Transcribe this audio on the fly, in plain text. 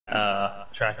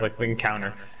track, like the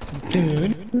encounter.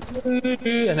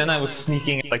 And then I was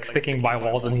sneaking, like sticking by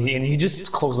walls, and he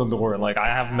just closed the door. Like I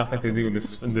have nothing to do with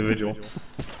this individual.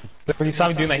 Like, when he saw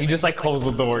me doing that, he just like closed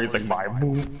the door. He's like, bye,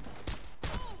 boom.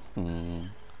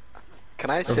 Can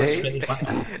I say?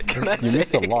 Can I say? You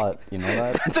missed a lot, you know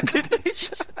that? That's a grenade.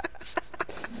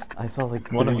 I saw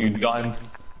like What have you done?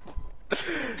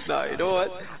 No, you know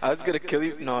what? I was gonna kill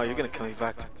you. No, you're gonna kill me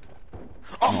back.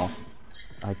 Oh! No.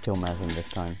 I kill Mazin this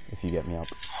time if you get me up.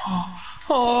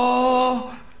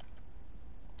 Oh!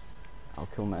 I'll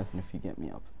kill Mazin if you get me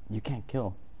up. You can't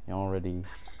kill. You already.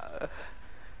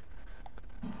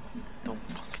 Don't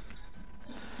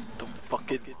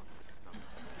fucking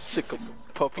sick of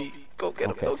puppy. Go get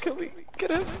him. Okay. Don't kill me.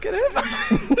 Get him. Get him.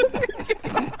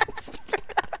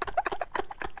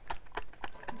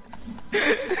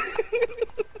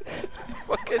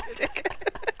 Fucking dick.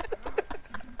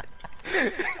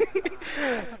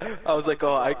 I was like,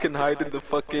 oh, I can hide in the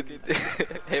fucking.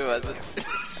 Hey, man.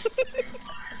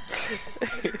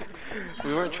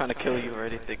 We weren't trying to kill you or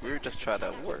anything. We were just trying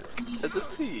to work as a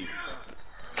team.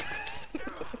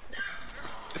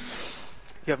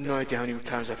 You have no idea how many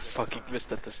times I fucking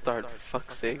missed at the start. For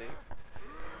fuck's sake.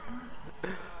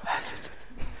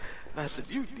 Acid,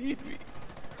 you need me.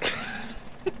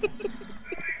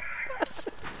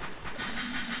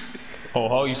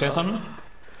 Oh, you said something?